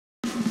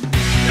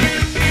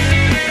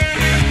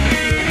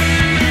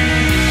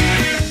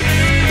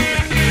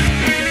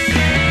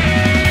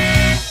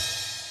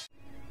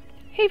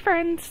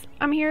friends,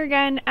 I'm here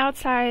again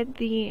outside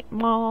the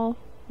mall,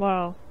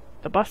 well,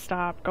 the bus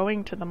stop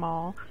going to the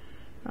mall,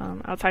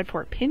 outside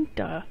Fort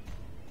Pinta.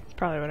 That's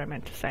probably what I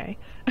meant to say.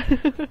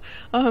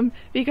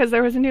 Because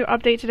there was a new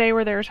update today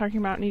where they were talking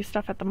about new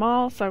stuff at the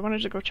mall, so I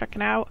wanted to go check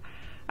it out.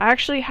 I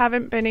actually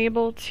haven't been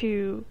able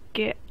to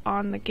get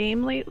on the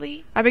game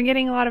lately. I've been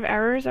getting a lot of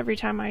errors every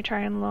time I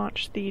try and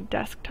launch the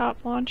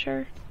desktop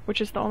launcher,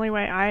 which is the only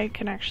way I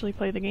can actually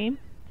play the game.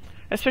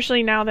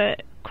 Especially now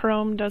that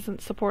Chrome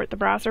doesn't support the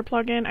browser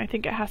plugin. I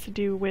think it has to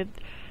do with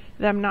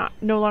them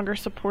no longer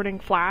supporting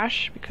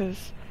Flash,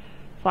 because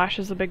Flash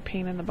is a big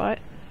pain in the butt.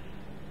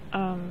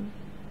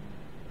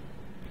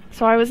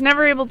 So I was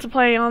never able to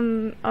play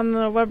on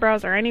the web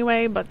browser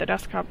anyway, but the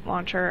desktop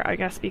launcher, I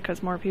guess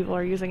because more people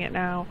are using it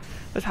now,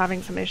 was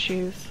having some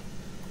issues.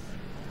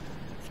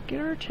 Let's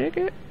get our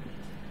ticket.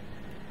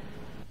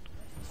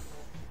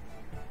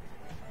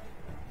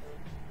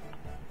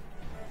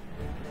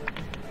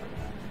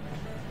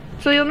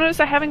 So you'll notice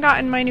I haven't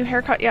gotten my new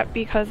haircut yet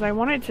because I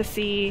wanted to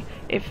see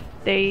if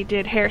they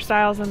did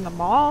hairstyles in the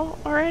mall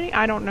already.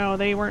 I don't know,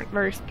 they weren't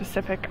very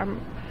specific.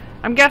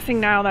 I'm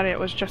guessing now that it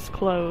was just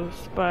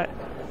clothes, but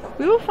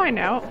we will find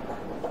out.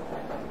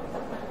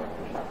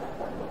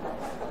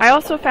 I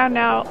also found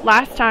out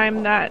last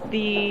time that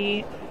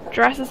the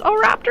dresses—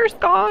 oh, Raptor's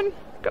gone!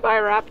 Goodbye,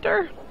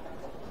 Raptor!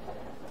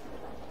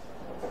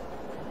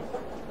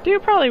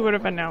 Dude probably would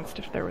have announced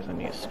if there was a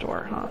new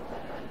store, huh?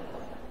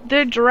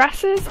 The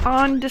dresses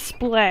on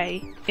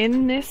display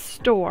in this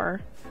store,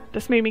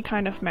 this made me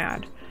kind of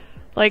mad.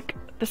 Like,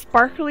 the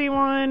sparkly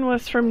one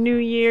was from New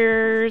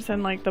Year's,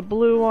 and like the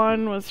blue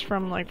one was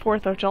from like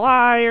 4th of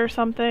July or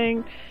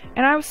something.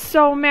 And I was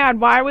so mad.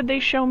 Why would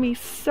they show me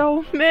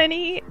so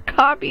many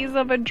copies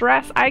of a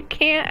dress I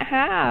can't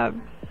have?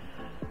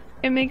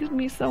 It makes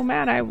me so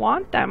mad. I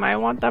want them. I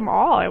want them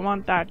all. I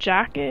want that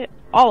jacket.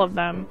 All of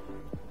them.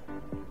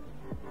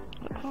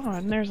 Oh,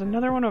 and there's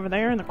another one over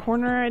there in the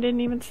corner I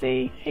didn't even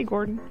see. Hey,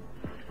 Gordon.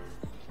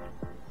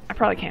 I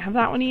probably can't have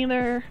that one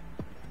either.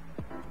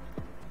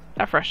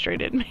 That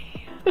frustrated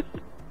me.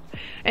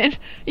 And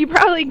you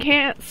probably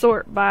can't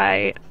sort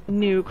by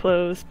new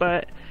clothes,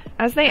 but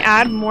as they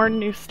add more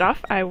new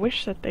stuff, I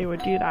wish that they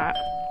would do that.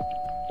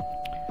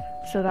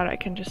 So that I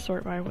can just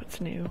sort by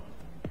what's new.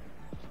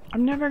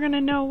 I'm never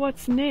gonna know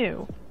what's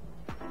new.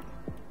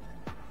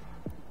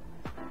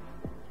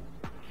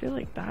 I feel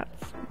like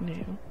that's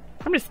new.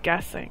 I'm just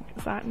guessing.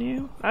 Is that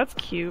new? That's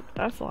cute.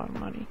 That's a lot of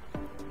money.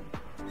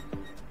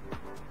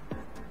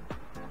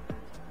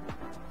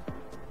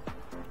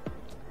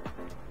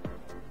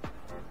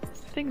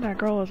 I think that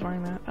girl is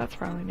wearing that. That's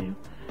probably new.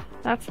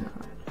 That's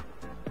not.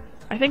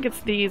 I think it's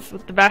these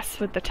with the vests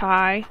with the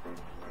tie.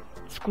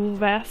 School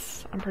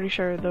vests. I'm pretty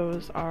sure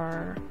those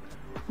are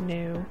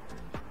new.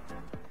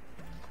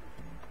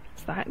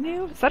 Is that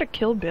new? Is that a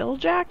Kill Bill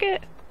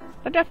jacket?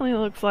 That definitely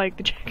looks like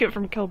the jacket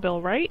from Kill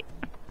Bill, right?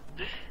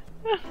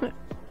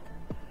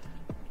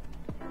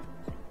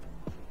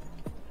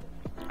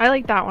 I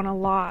like that one a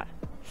lot.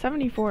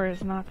 74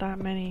 is not that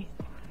many.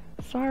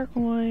 Star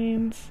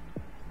coins.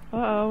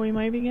 Uh-oh, we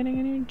might be getting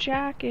a new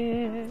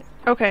jacket.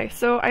 Okay,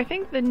 so I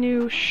think the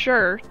new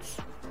shirts—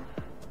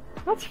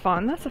 that's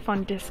fun. That's a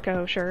fun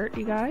disco shirt,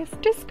 you guys.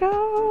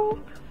 Disco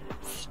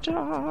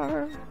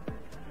star.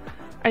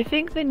 I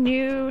think the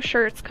new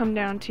shirts come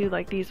down to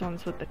like these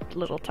ones with the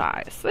little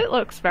ties. It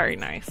looks very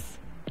nice.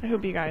 I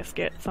hope you guys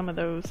get some of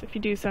those. If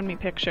you do, send me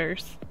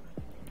pictures.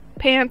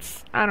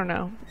 Pants, I don't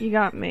know. You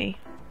got me.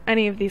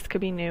 Any of these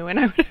could be new and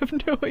I would have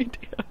no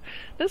idea.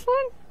 This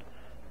one?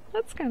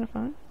 That's kind of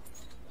fun.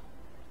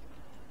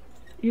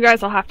 You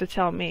guys will have to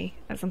tell me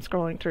as I'm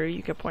scrolling through.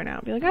 You could point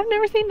out. Be like, I've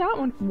never seen that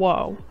one.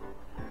 Whoa.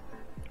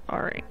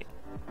 Alright.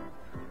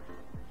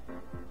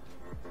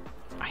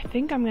 I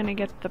think I'm gonna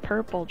get the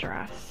purple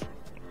dress.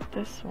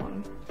 This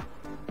one.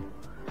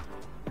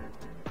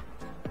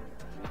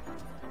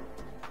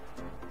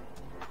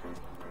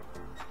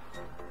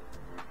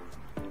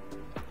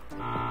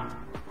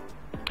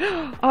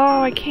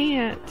 Oh, I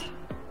can't.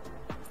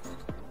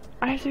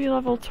 I have to be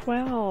level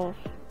 12.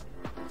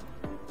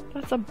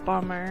 That's a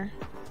bummer.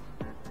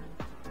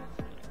 Do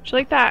you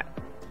like that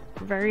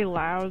very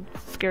loud,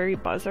 scary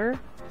buzzer?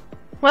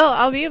 Well,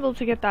 I'll be able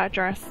to get that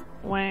dress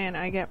when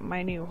I get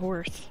my new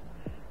horse.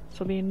 So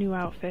it'll be a new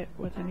outfit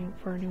with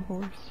for a new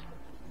horse.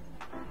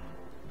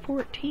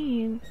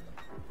 14.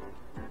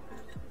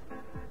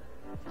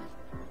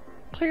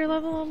 Clear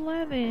level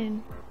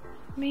 11.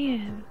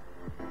 Man.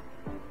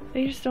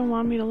 They just don't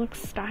want me to look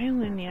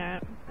styling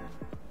yet.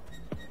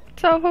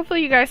 So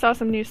hopefully you guys saw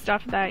some new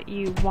stuff that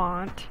you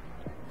want.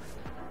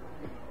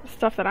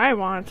 Stuff that I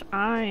want,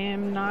 I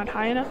am not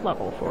high enough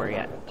level for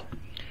yet.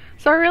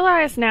 So I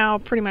realize now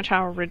pretty much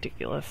how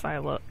ridiculous I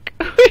look.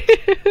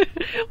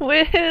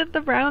 With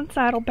the brown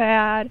saddle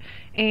pad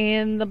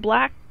and the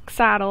black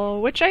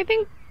saddle, which I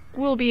think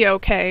will be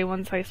okay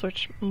once I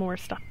switch more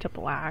stuff to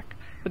black.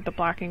 With the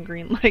black and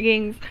green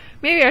leggings.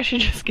 Maybe I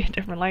should just get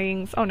different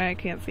leggings. Oh no, you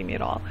can't see me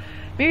at all.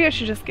 Maybe I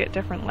should just get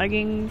different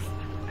leggings.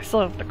 I still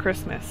have the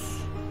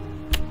Christmas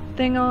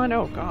thing on.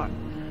 Oh god.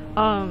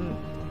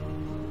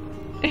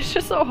 It's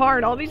just so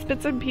hard. All these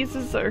bits and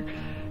pieces are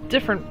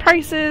different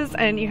prices,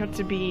 and you have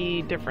to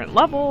be different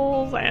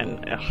levels,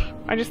 and ugh,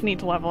 I just need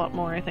to level up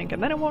more, I think,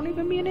 and then it won't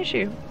even be an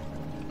issue.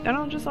 Then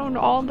I'll just own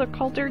all the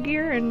Coulter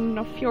gear and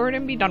a fjord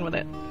and be done with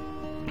it.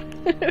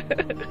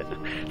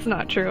 It's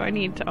not true. I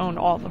need to own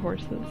all the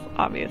horses,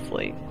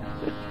 obviously.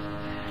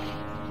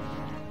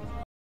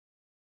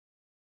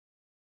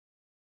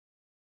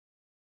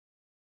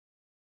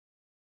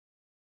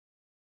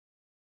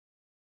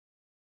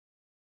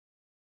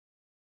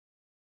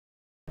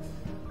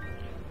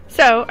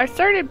 So, I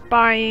started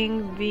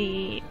buying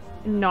the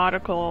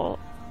nautical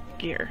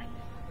gear.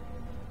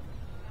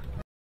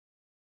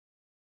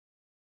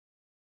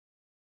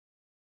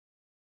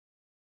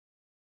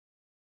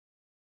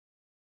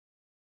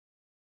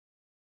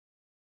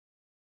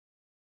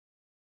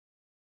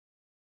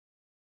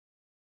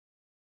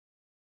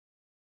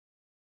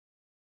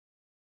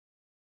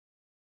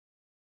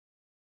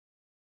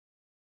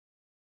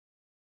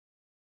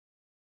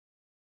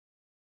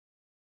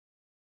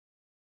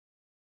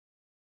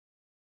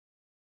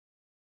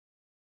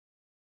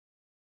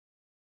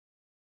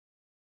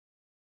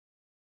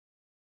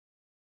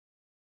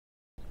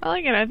 I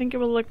like it. I think it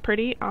will look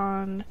pretty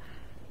on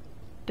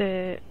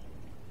the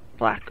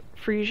black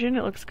Frisian.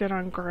 It looks good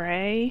on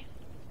gray.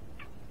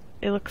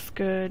 It looks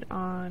good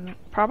on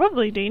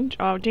probably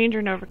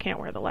Danger Nova can't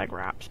wear the leg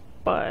wraps,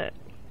 but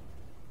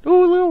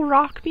ooh, a little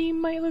rock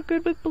beam might look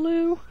good with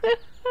blue.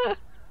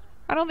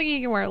 I don't think he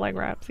can wear leg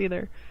wraps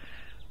either,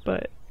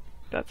 but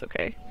that's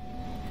okay.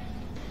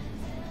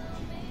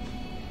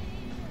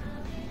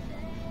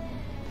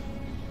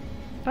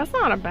 That's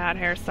not a bad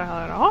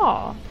hairstyle at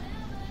all.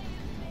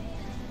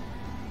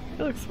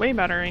 It looks way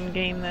better in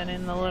game than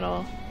in the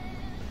little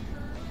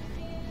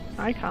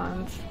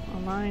icons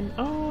online.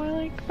 Oh, I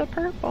like the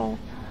purple.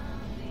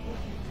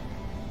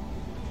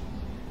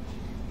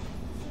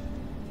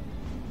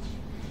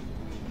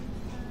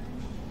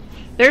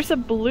 There's a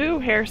blue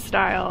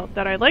hairstyle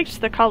that I liked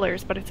the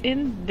colors, but it's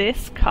in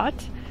this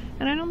cut,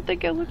 and I don't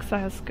think it looks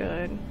as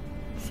good.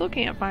 Still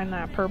can't find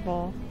that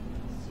purple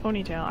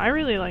ponytail. I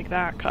really like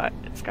that cut.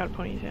 It's got a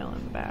ponytail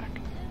in the back.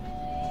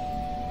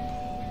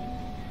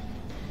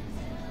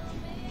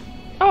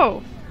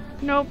 Oh!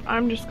 Nope,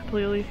 I'm just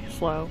completely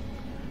slow.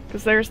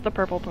 Because there's the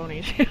purple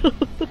ponytail.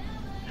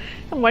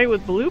 And white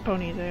with blue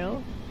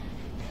ponytail.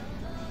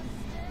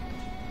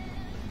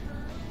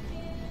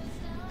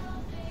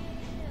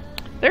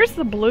 There's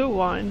the blue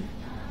one.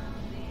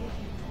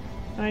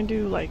 I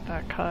do like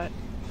that cut.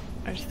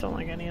 I just don't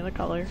like any of the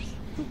colors.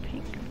 Ooh,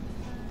 pink.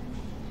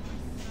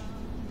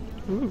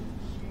 Ooh.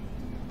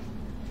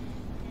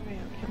 Yeah,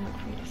 we can look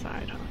from the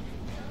side, huh?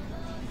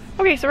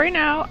 Okay, so right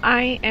now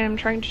I am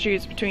trying to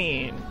choose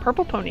between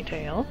purple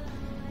ponytail,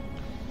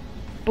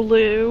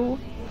 blue,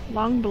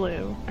 long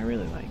blue, I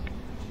really like,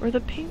 or the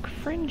pink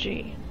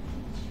fringy.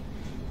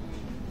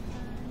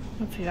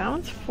 Let's see, that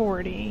one's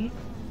 40,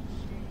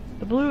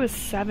 the blue is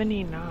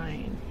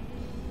 79,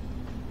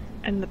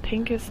 and the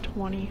pink is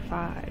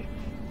 25.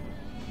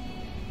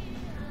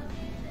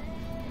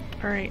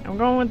 Alright, I'm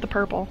going with the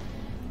purple.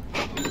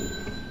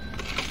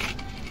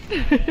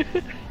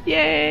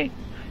 Yay!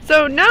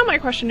 So now my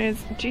question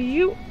is, do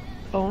you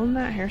own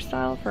that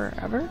hairstyle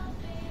forever?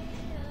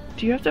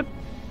 Do you have to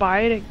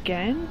buy it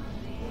again?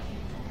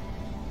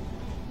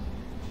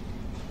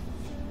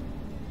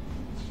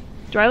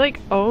 Do I like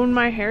own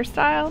my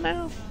hairstyle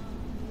now?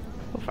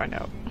 We'll find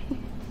out.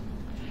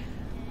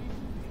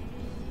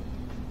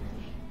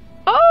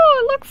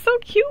 Oh, it looks so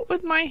cute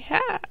with my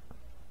hat.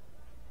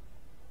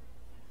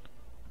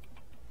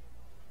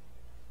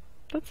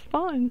 That's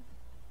fun.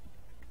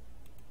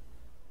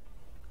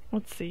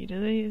 Let's see, do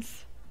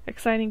these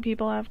exciting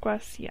people have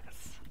quests?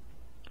 Yes.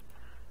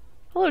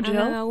 Hello,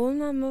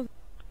 Jill.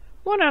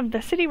 One of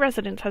the city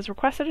residents has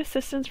requested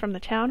assistance from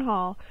the town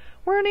hall.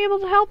 We're unable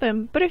to help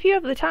him, but if you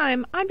have the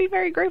time, I'd be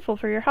very grateful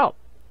for your help.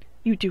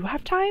 You do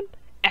have time?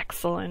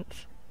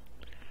 Excellent.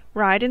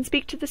 Ride and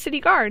speak to the city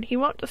guard. He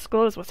won't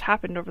disclose what's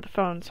happened over the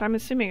phone, so I'm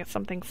assuming it's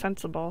something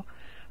sensible.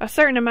 A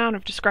certain amount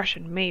of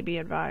discretion may be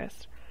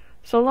advised.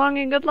 So long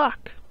and good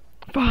luck.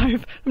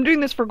 5. I'm doing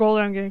this for gold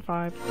and I'm getting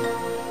 5.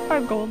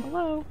 5 gold.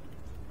 Hello.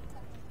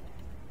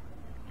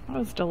 That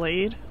was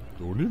delayed.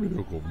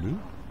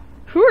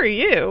 Who are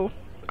you?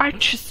 I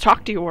just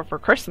talked to you over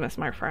Christmas,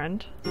 my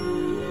friend.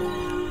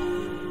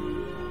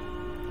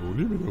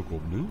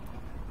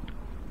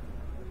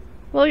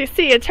 Well, you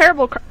see, a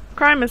terrible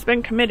crime has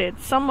been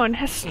committed. Someone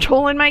has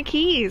stolen my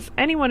keys.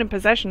 Anyone in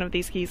possession of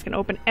these keys can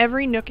open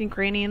every nook and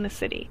cranny in the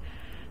city.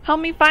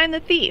 Help me find the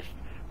thief.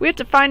 We have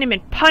to find him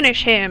and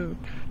punish him.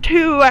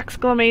 2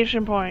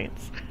 exclamation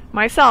points.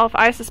 Myself,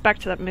 I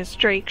suspect that Miss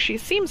Drake, she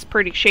seems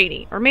pretty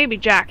shady. Or maybe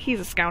Jack, he's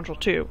a scoundrel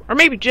too. Or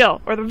maybe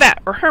Jill, or the vet,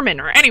 or Herman,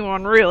 or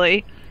anyone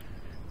really.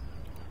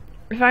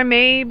 If I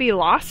may be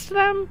lost to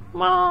them,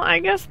 well, I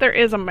guess there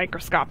is a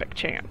microscopic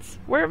chance.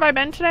 Where have I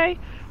been today?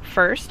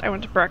 First, I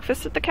went to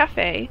breakfast at the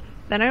cafe,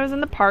 then I was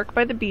in the park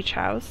by the beach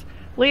house,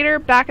 later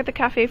back at the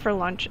cafe for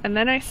lunch, and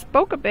then I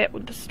spoke a bit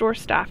with the store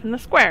staff in the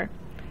square.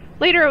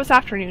 Later it was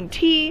afternoon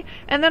tea,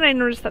 and then I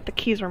noticed that the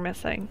keys were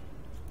missing.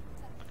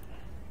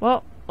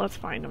 Well, let's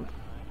find them.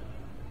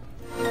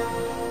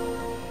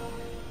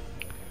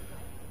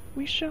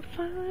 We shall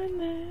find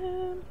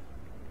them.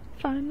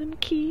 Find them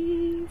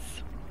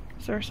keys.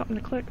 Is there something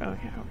to click? Oh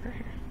yeah, over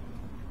here.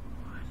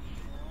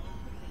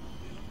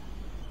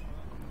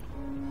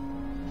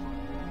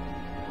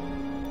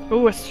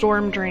 Ooh, a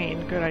storm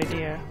drain. Good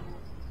idea.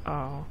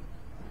 Oh.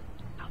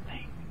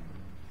 Nothing.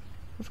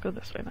 Let's go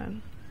this way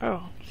then.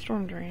 Oh,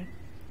 storm drain.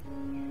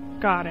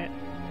 Got it.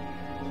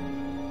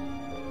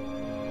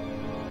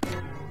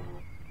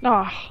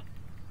 Ah.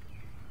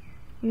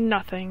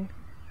 Nothing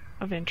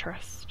of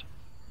interest.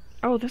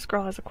 Oh, this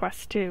girl has a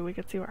quest too. We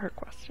could see what her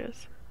quest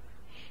is.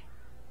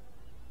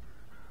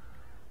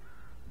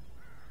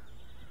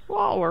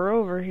 While we're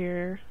over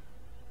here.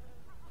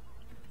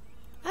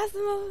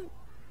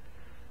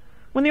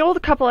 When the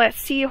old couple at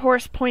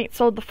Seahorse Point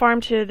sold the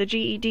farm to the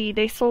GED,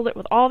 they sold it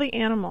with all the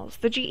animals.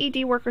 The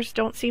GED workers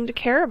don't seem to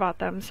care about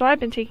them, so I've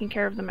been taking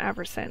care of them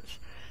ever since.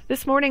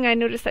 This morning I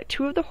noticed that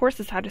 2 of the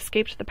horses had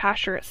escaped the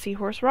pasture at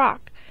Seahorse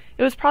Rock.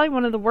 It was probably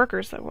one of the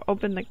workers that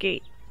opened the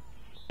gate.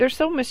 They're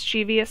so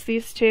mischievous,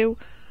 these two.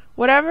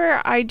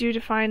 Whatever I do, they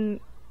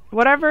find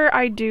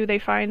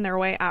their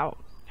way out.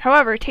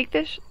 However, take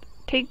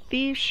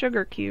these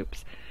sugar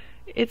cubes.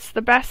 It's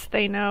the best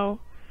they know,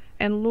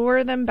 and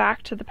lure them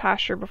back to the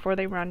pasture before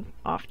they run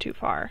off too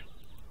far.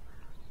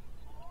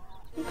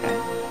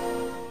 Okay.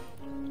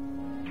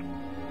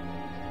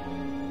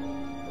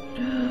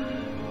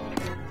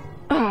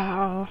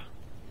 Oh.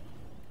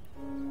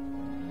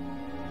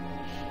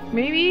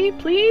 Maybe,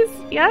 please?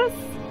 Yes?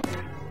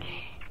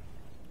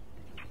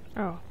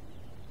 Oh,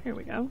 here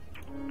we go.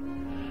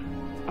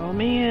 Oh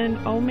man,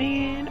 oh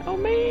man, oh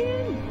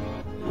man!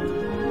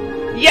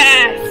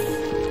 Yes!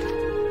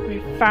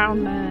 We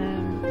found them.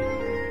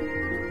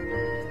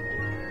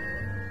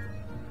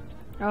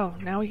 Oh,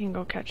 now we can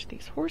go catch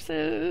these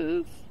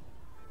horses.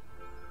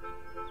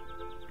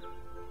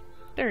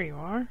 There you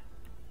are.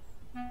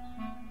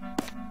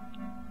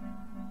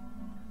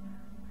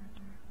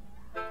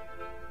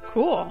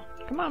 Cool.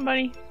 Come on,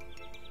 buddy.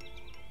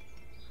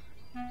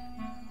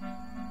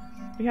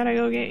 We gotta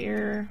go get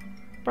your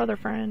brother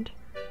friend.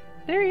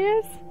 There he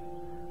is.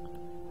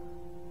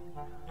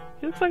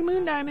 He looks like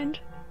Moon Diamond.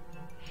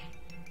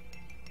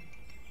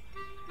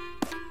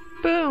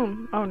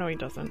 Boom! Oh no, he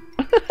doesn't.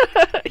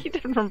 He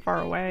did it from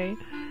far away.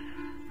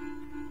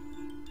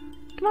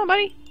 Come on,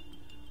 buddy.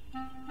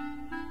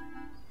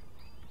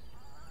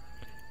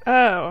 Oh,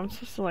 I'm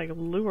supposed to like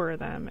lure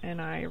them,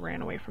 and I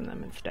ran away from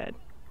them instead.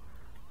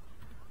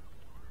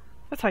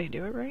 That's how you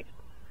do it, right?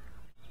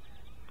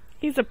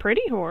 He's a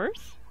pretty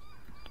horse.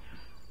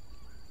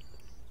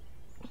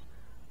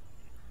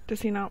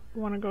 Does he not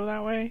want to go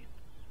that way?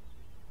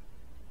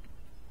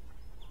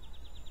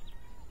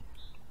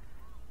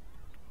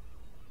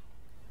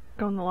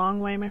 Going the long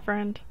way, my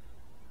friend.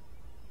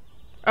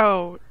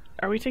 Oh,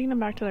 are we taking them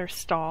back to their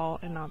stall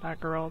and not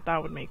that girl?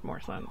 That would make more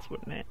sense,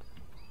 wouldn't it?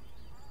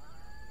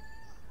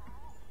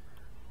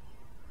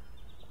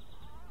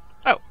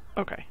 Oh,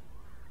 okay.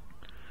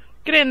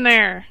 Get in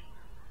there,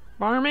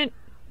 varmint.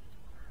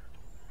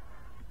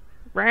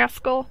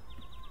 Rascal.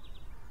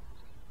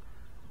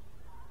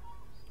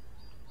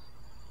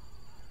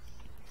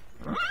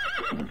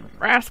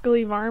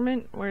 Rascally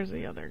varmint. Where's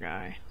the other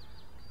guy?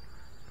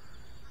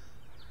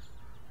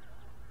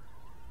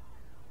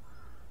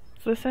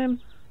 Is this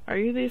him? Are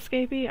you the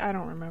escapee? I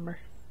don't remember.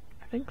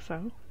 I think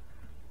so.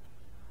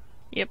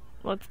 Yep,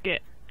 let's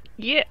get.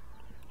 Yeah!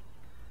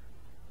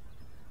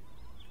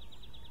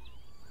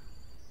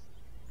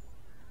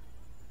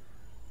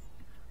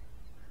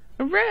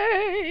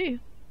 Hooray!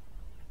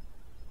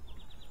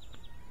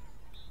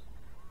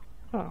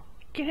 Oh,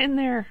 get in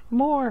there!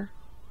 More!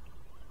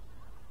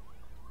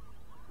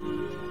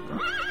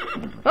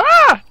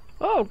 Ah!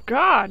 Oh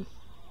God!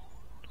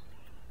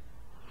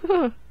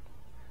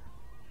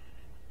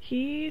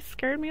 He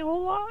scared me a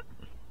whole lot.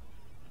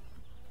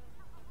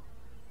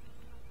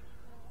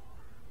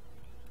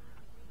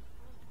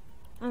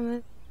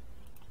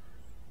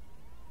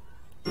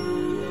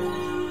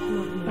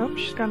 Nope,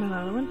 she's got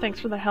another one. Thanks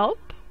for the help.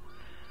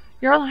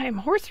 Jarlheim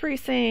horse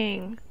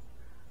racing!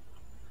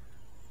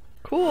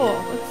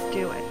 Cool, let's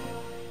do it.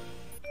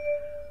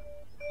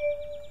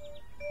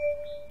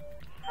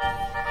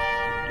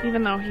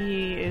 Even though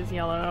he is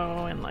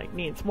yellow and like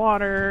needs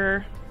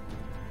water.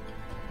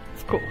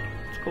 It's cool.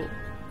 It's cool.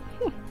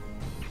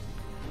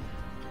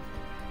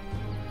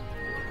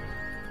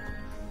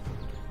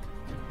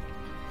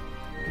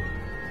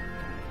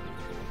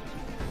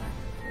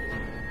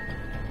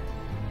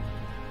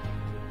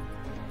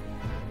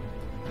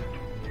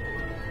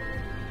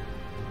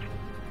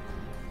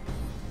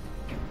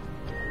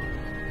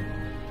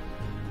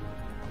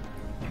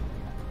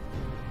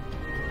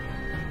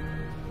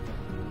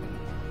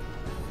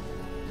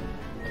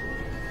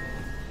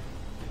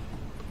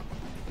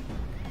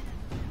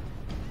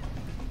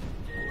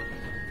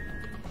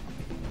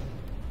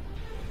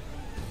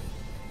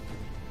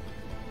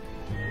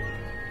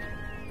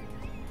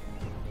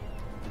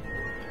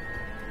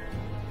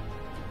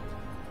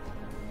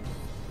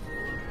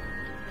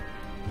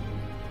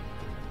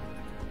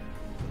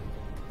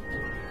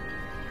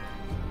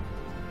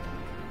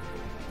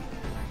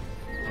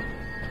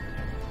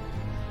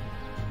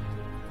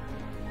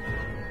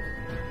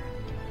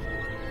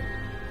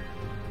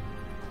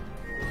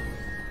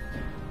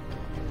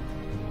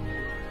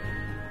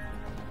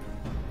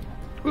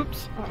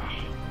 Whoops. Ugh.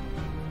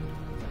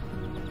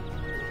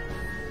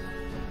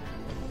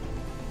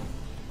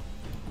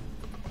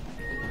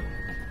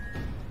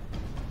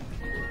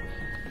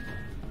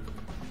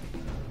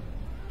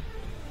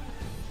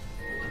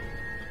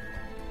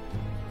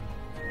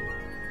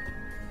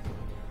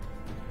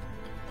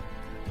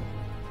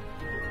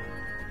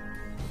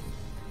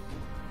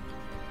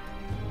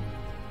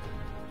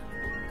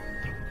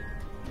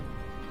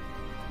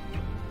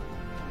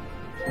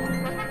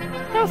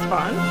 That was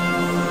fun.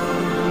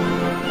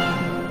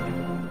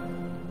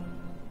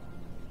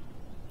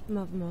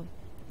 Move.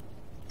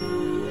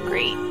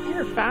 Great.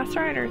 You're a fast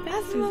rider.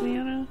 Thanks,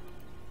 Susanna.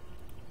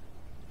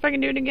 If I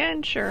can do it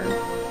again, sure.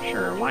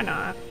 Sure, why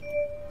not?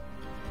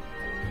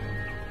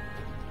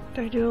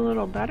 Did I do a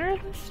little better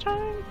this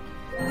time?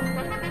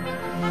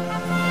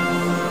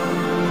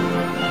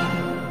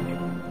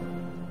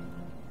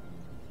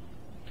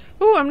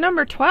 Ooh, I'm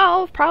number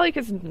 12. Probably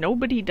because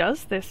nobody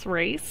does this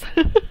race.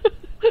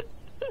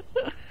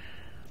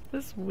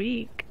 This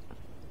week.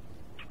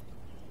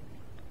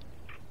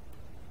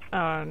 Oh,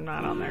 I'm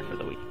not on there for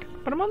the week.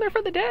 But I'm on there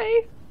for the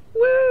day!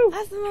 Woo!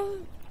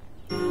 Awesome.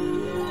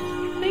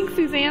 Thanks,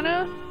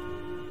 Susanna.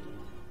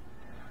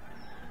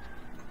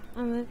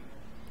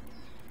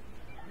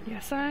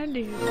 Yes, I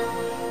do.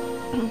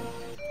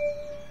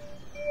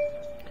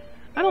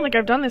 I don't think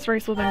I've done this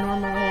race with a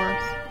normal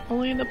horse.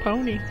 Only the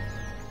pony.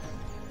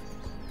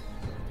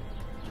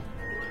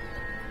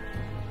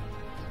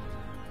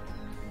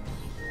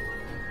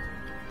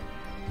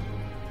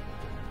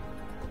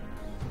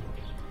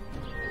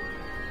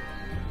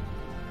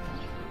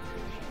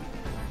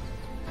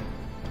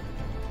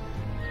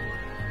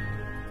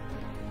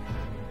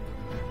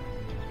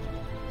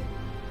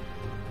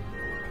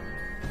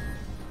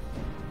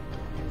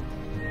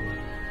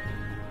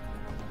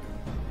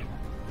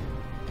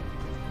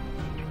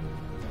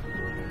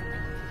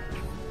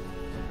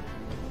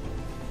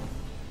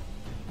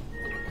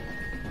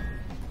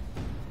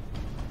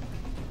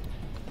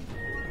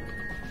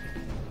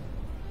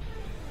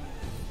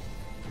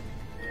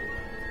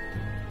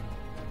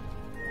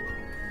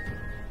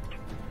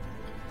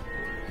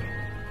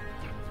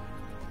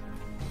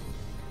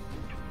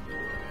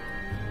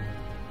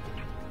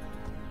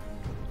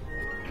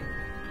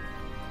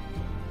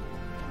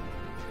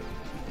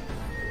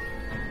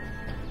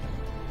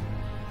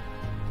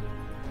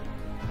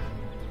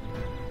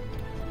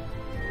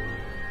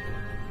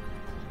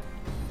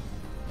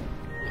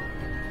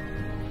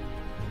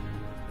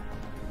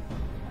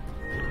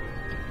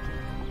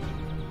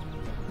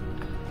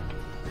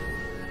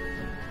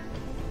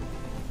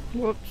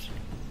 Whoops.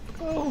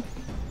 Oh.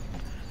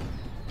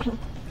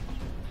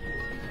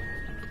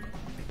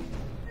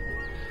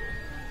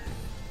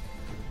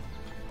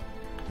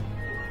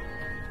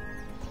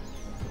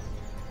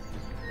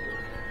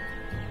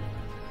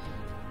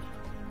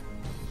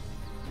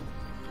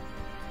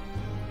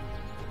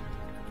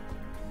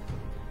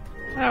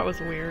 That was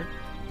weird.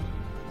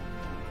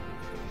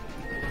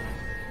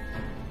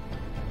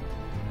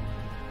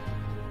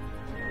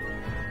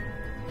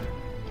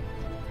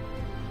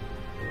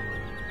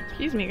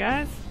 Excuse me,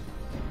 guys.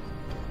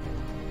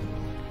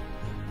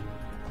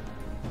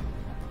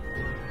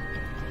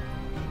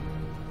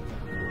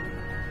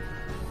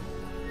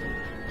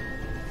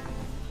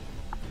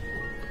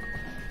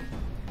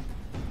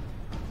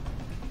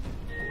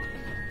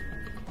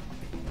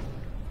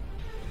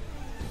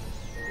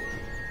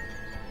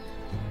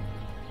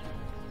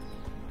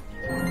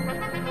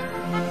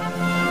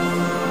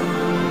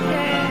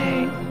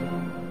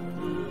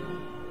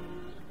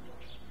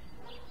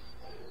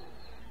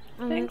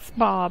 Thanks,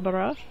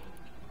 Barbara.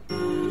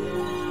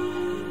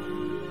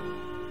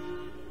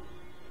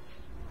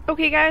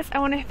 Okay guys, I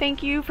want to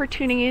thank you for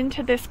tuning in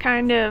to this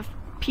kind of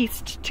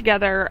pieced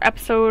together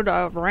episode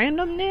of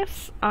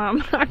randomness.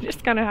 I'm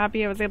just kind of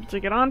happy I was able to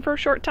get on for a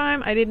short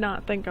time. I did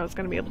not think I was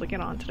going to be able to get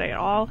on today at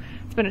all.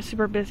 It's been a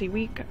super busy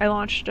week. I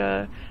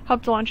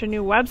helped launch a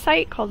new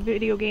website called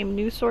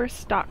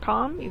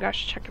videogamenewssource.com. You guys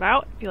should check it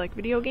out if you like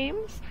video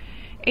games.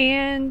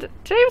 And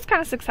today was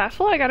kind of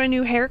successful. I got a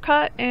new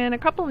haircut and a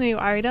couple new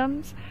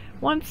items.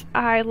 Once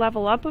I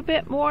level up a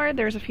bit more,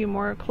 there's a few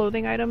more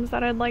clothing items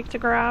that I'd like to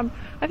grab.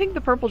 I think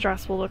the purple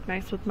dress will look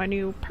nice with my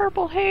new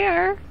purple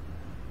hair.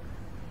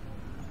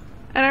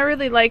 And I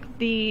really like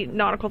the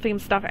nautical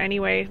themed stuff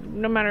anyway,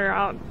 no matter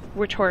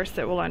which horse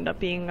it will end up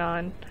being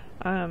on.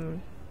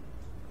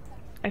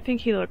 I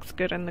think he looks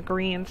good in the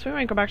green, so we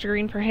might go back to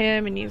green for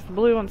him and use the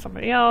blue on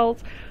somebody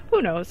else.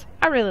 Who knows?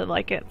 I really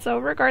like it, so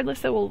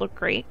regardless, it will look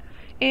great.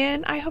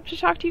 And I hope to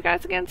talk to you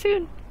guys again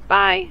soon.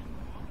 Bye!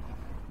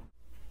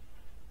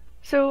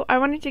 So I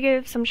wanted to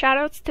give some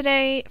shoutouts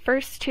today.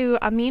 First to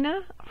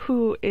Amina,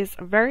 who is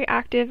very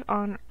active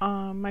on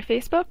my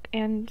Facebook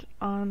and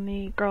on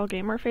the Girl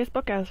Gamer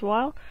Facebook as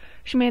well.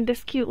 She made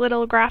this cute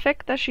little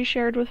graphic that she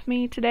shared with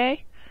me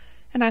today,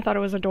 and I thought it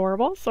was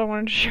adorable, so I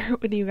wanted to share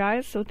it with you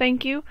guys. So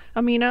thank you,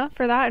 Amina,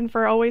 for that and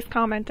for always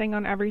commenting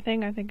on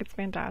everything. I think it's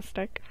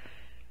fantastic.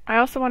 I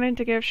also wanted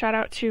to give shout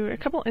out to a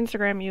couple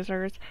Instagram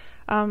users,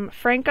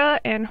 Franca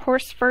and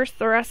Horse First,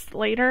 the Rest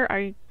Later.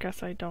 I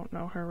guess I don't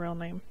know her real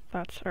name.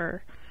 That's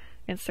her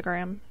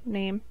Instagram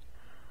name.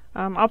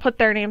 I'll put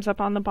their names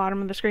up on the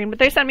bottom of the screen, but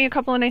they sent me a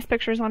couple of nice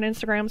pictures on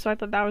Instagram, so I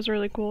thought that was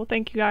really cool.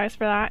 Thank you guys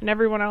for that, and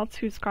everyone else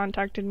who's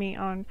contacted me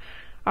on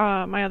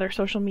my other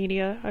social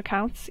media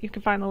accounts. You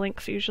can find the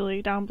links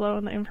usually down below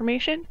in the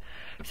information.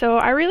 So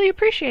I really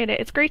appreciate it.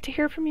 It's great to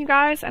hear from you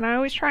guys, and I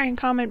always try and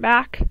comment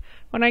back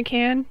when I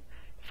can,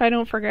 if I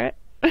don't forget.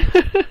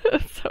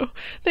 So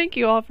thank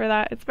you all for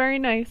that. It's very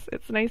nice.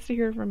 It's nice to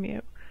hear from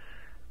you.